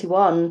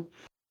 2021.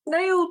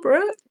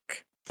 Snailbrook.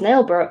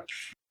 Snailbrook,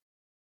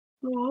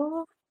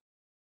 Aw.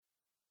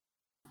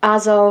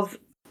 as of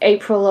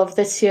April of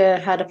this year,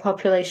 had a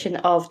population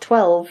of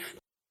 12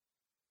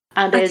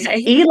 and is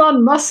Okay.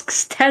 Elon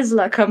Musk's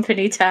Tesla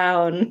company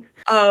town.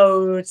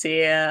 Oh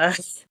dear.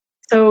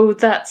 So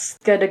that's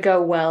gonna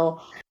go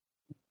well.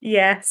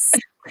 Yes.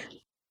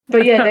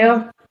 But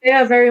yeah, they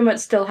are very much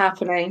still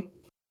happening.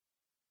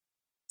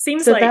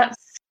 Seems So like that's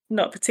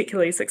not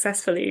particularly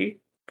successfully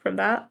from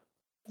that.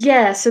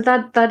 yeah, so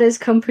that is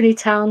company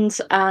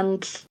towns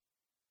and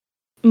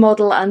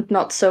model and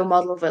not so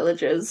model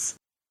villages.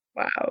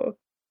 Wow.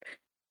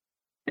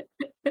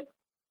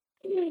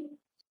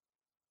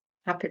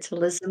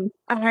 Capitalism.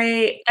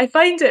 I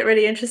find it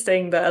really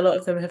interesting that a lot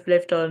of them have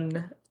lived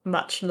on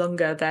much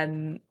longer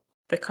than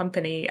the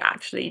company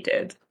actually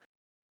did.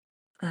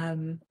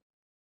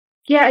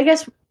 Yeah, I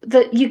guess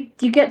that you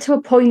get to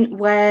a point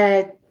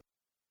where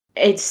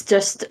it's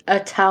just a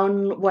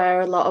town where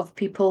a lot of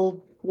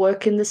people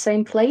work in the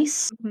same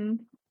place. Mhm.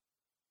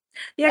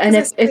 Yeah, And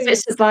because I if it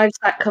suppose survives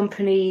that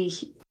company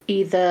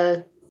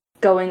either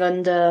going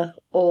under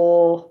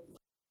or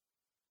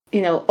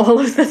all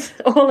of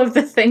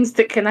the things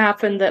that can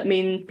happen that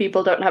mean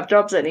people don't have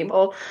jobs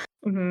anymore,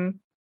 Mhm.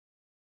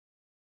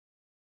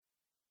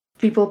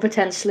 people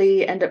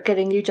potentially end up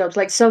getting new jobs.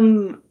 Like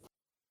some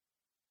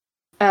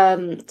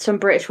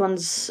British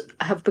ones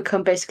have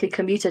become basically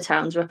commuter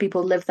towns where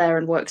people live there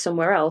and work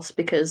somewhere else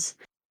because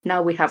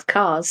now we have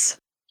cars.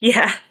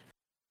 Yeah.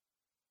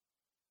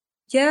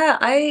 Yeah,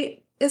 I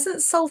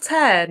isn't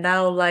Saltaire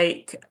now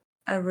like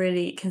a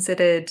really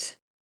considered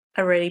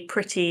a really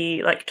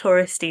pretty, like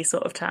touristy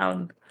sort of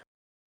town?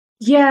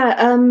 Yeah,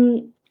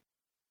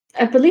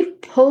 I believe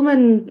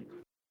Pullman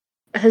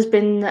has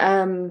been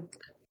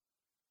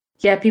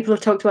yeah, people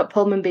have talked about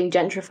Pullman being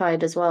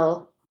gentrified as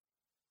well.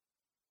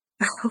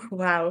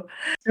 Wow.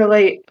 So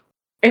like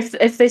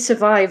if they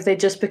survive, they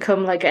just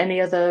become like any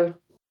other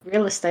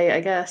real estate, I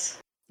guess.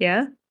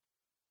 Yeah.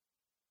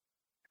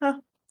 Oh,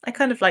 I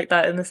kind of like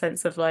that in the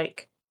sense of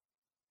like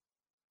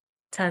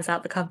turns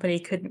out the company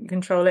couldn't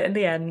control it in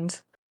the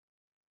end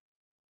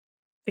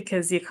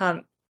because you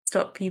can't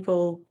stop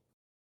people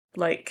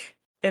like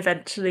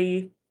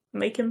eventually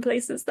making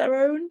places their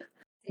own.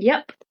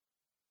 Yep.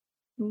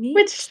 Neat.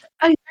 Which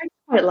I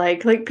quite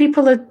like. Like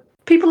people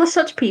are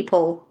such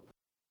people.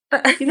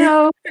 You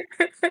know?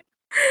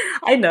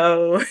 I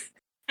know.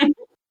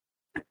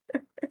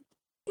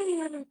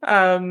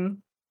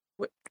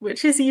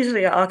 Which is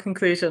usually our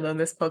conclusion on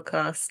this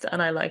podcast,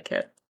 and I like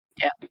it.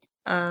 Yeah.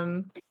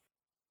 Um,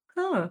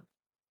 oh,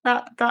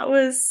 that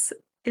was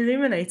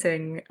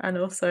illuminating, and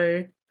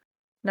also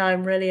now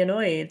I'm really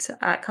annoyed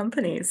at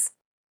companies.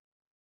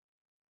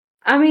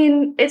 I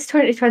mean, it's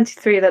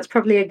 2023, that's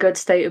probably a good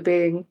state of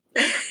being.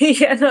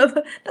 Yeah, not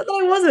that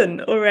I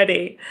wasn't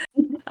already.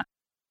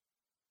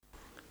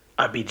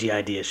 RPG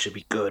ideas should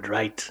be good,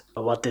 right?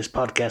 But what this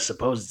podcast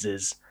supposes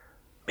is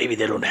maybe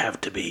they don't have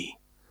to be.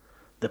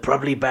 The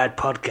Probably Bad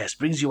podcast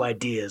brings you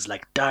ideas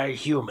like dire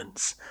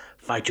humans,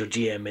 fight your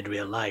GM in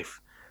real life,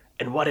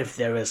 and what if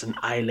there is an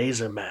eye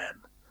laser man?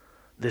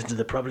 Listen to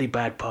the Probably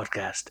Bad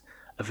podcast,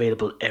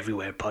 available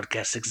everywhere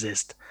podcasts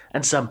exist,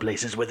 and some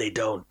places where they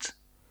don't.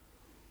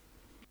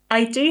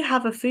 I do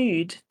have a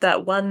food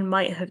that one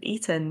might have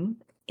eaten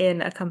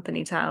in a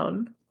company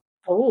town,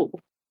 Oh.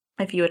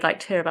 if you would like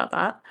to hear about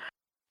that.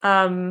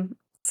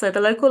 So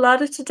the local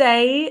larder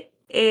today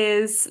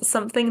is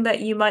something that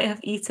you might have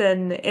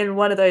eaten in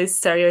one of those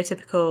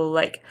stereotypical,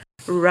 like,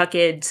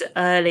 rugged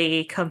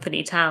early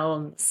company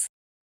towns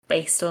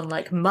based on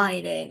like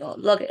mining or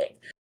logging.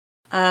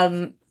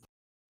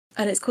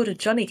 and it's called a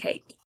Johnny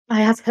cake.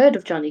 I have heard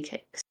of Johnny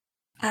cakes.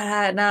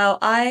 Now,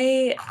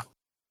 I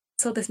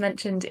saw this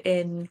mentioned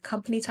in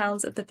company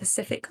towns of the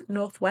Pacific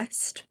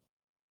Northwest.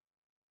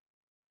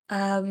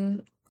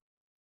 And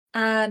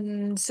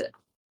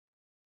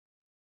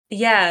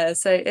yeah,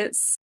 so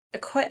it's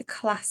quite a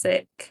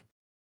classic,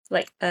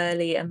 like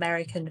early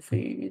American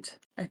food,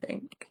 I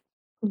think.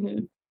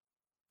 Mm-hmm.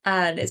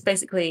 And it's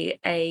basically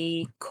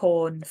a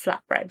corn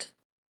flatbread.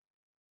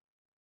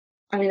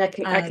 I mean, I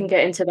can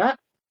get into that.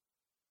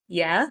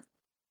 Yeah.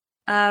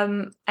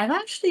 I've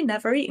actually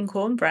never eaten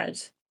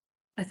cornbread,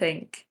 I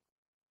think.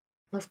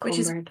 Love Which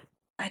is-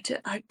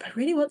 cornbread. I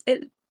really want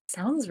it.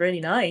 Sounds really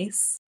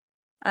nice.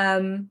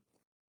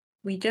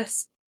 We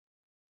just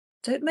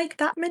don't make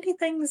that many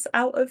things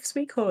out of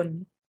sweet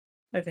corn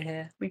over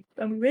here. We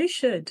really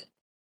should.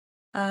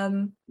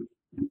 But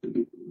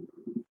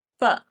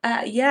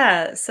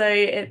yeah, so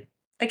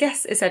I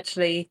guess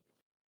essentially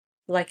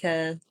like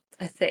a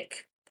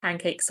thick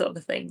pancake sort of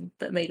a thing,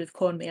 but made with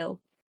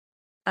cornmeal.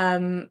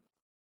 And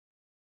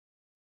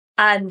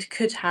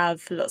could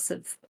have lots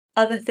of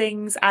other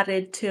things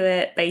added to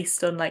it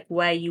based on like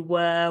where you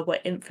were,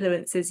 what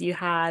influences you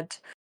had.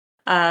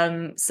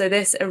 So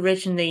this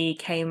originally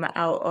came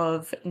out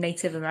of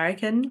Native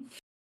American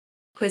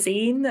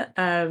cuisine,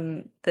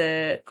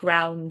 the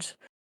ground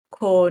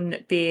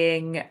corn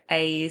being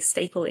a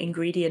staple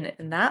ingredient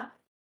in that.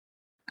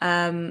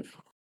 And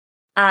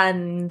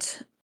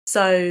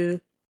so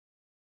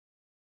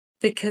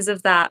because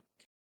of that,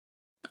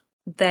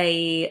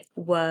 they're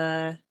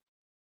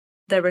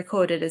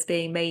recorded as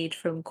being made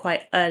from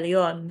quite early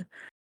on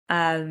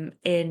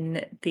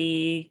in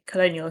the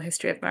colonial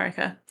history of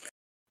America.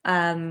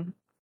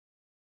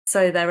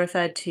 So they're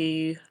referred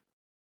to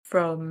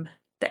from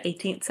the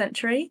 18th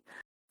century.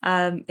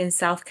 In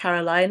South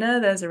Carolina,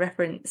 there's a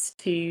reference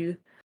to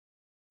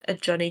a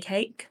Johnny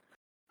cake.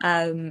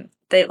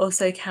 They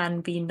also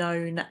can be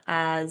known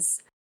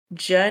as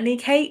journey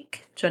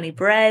cake, Johnny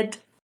bread,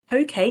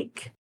 hoe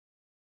cake,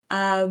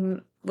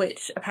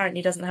 which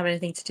apparently doesn't have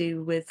anything to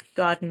do with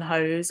garden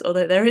hose,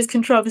 although there is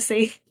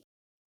controversy.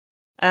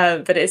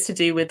 But it's to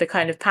do with the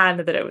kind of pan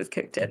that it was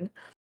cooked in.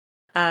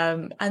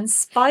 And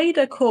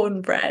spider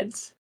cornbread,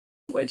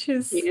 which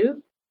is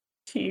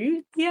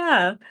cute,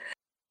 yeah.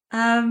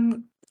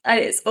 And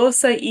it's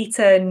also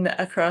eaten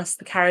across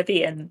the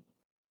Caribbean,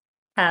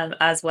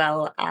 as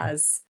well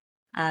as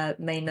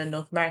mainland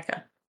North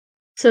America.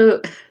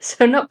 So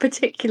not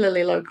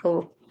particularly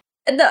local.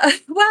 No,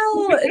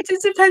 well, it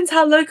just depends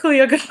how local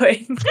you're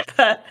going,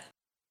 but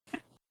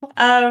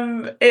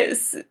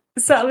it's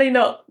certainly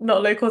not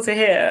local to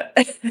here.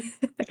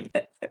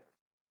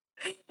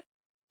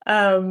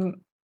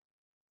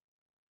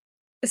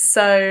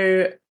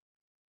 So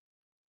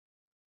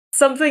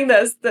something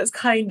that's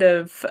kind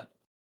of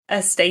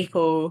a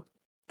staple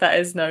that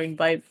is known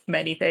by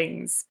many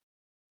things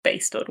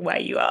based on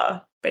where you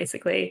are,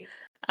 basically,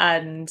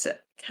 and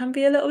can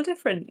be a little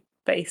different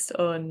based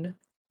on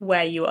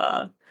where you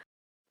are.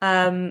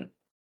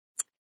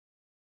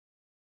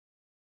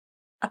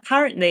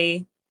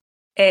 Apparently,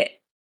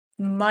 it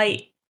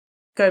might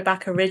go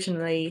back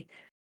originally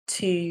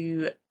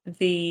to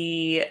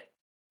the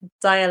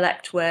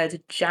dialect word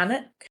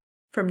Jannock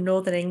from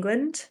Northern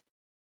England.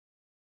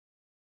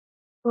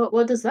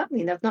 What does that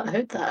mean? I've not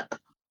heard that.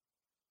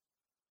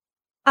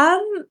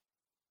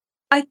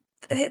 I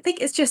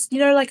think it's just,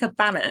 like a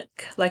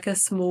bannock, like a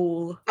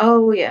small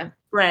yeah,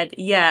 bread.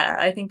 Yeah,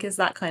 I think it's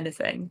that kind of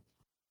thing.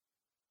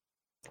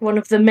 one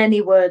of the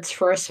many words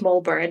for a small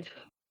bread.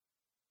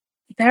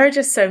 There are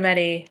just so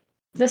many.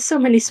 There's so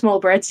many small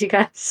breads, you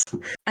guys.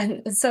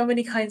 And so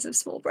many kinds of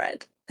small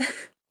bread.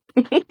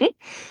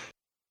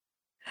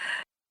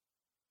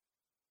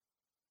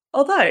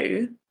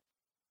 Although,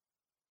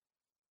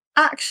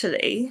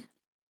 actually,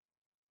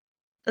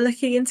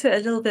 looking into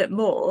it a little bit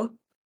more,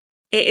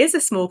 it is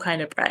a small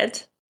kind of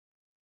bread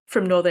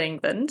from Northern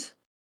England,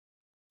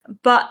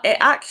 but it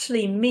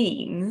actually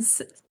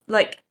means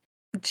like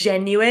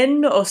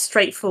genuine or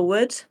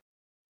straightforward,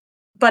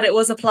 but it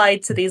was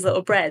applied to these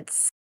little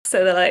breads.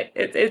 So they're like,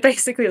 it's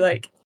basically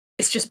like,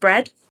 it's just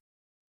bread.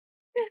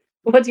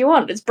 What do you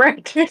want? It's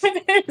bread.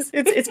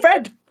 it's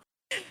bread.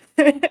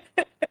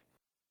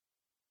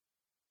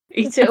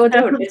 Eat it or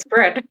don't, it's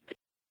bread.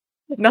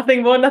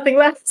 Nothing more, nothing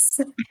less.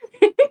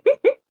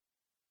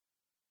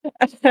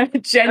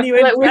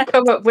 Genuine. Like we've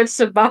come up with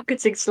some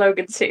marketing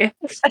slogans here.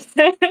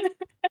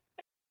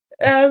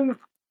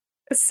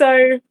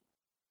 So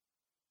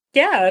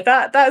yeah,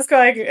 that's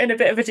going in a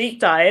bit of a deep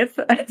dive,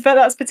 but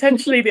that's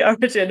potentially the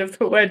origin of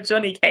the word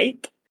Johnny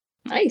cake.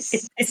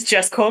 Nice. It's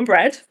just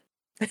cornbread.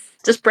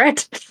 Just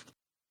bread.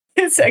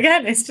 It's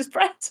just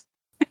bread.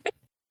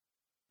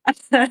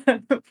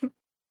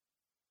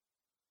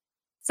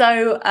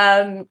 So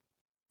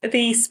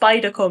the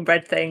spider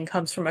cornbread thing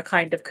comes from a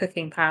kind of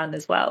cooking pan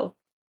as well.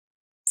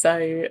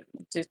 So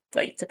just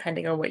like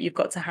depending on what you've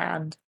got to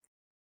hand.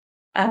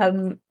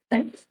 They're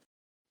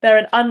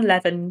an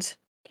unleavened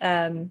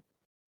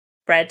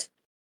bread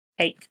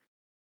cake.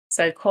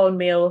 So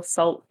cornmeal,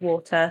 salt,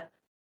 water,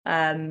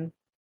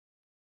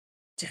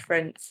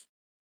 different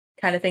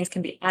kind of things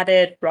can be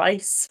added.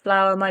 Rice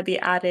flour might be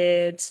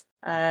added,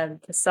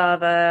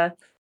 cassava.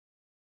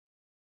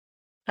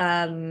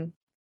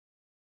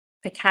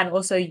 They can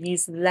also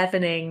use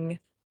leavening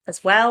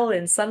as well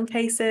in some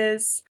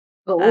cases.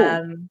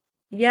 Might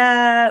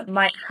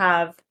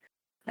have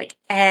like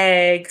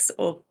eggs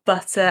or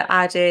butter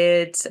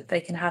added.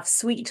 They can have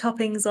sweet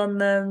toppings on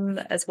them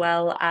as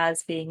well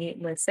as being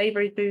eaten with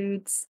savory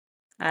foods.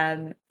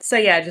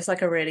 Just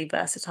like a really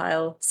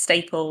versatile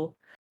staple,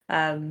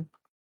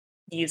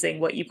 using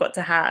what you've got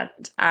to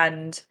hand.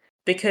 And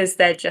because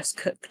they're just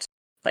cooked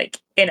like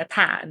in a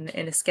pan,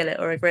 in a skillet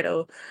or a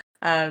griddle,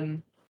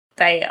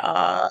 they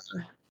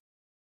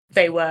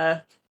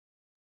were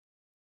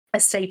a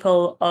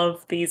staple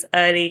of these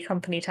early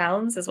company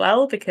towns as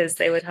well, because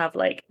they would have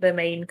like the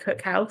main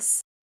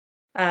cookhouse,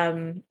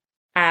 and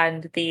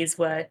these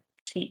were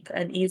cheap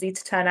and easy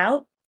to turn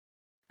out.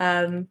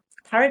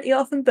 Apparently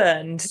often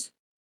burned.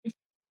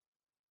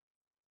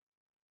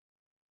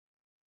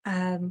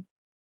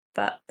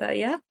 But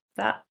yeah,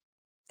 that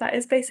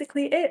is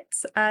basically it.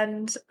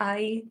 And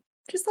I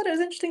just thought it was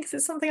interesting because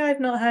it's something I've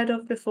not heard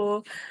of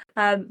before,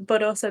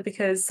 but also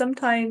because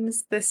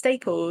sometimes the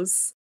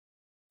staples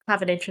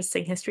have an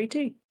interesting history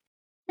too.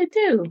 I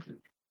do.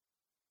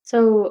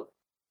 So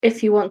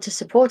if you want to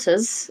support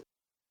us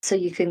so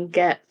you can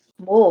get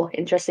more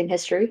interesting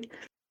history,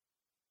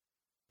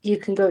 you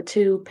can go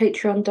to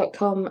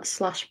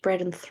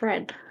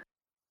patreon.com/breadandthread,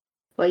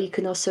 where you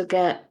can also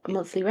get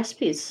monthly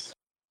recipes.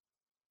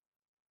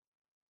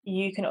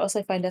 You can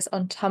also find us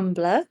on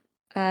Tumblr,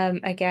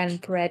 again,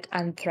 Bread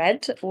and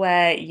Thread,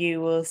 where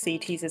you will see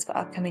teasers for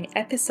upcoming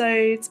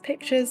episodes,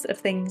 pictures of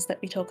things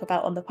that we talk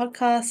about on the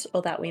podcast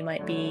or that we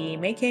might be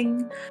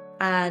making,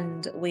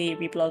 and we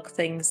reblog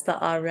things that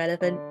are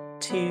relevant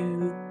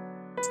to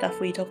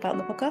stuff we talk about on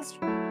the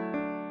podcast.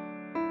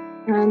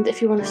 And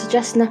if you want to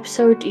suggest an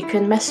episode, you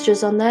can message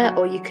us on there,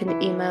 or you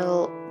can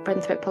email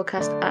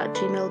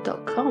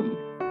breadandthreadpodcast@gmail.com.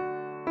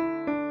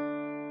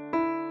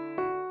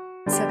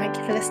 So thank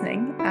you for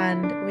listening,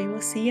 and we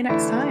will see you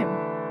next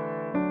time.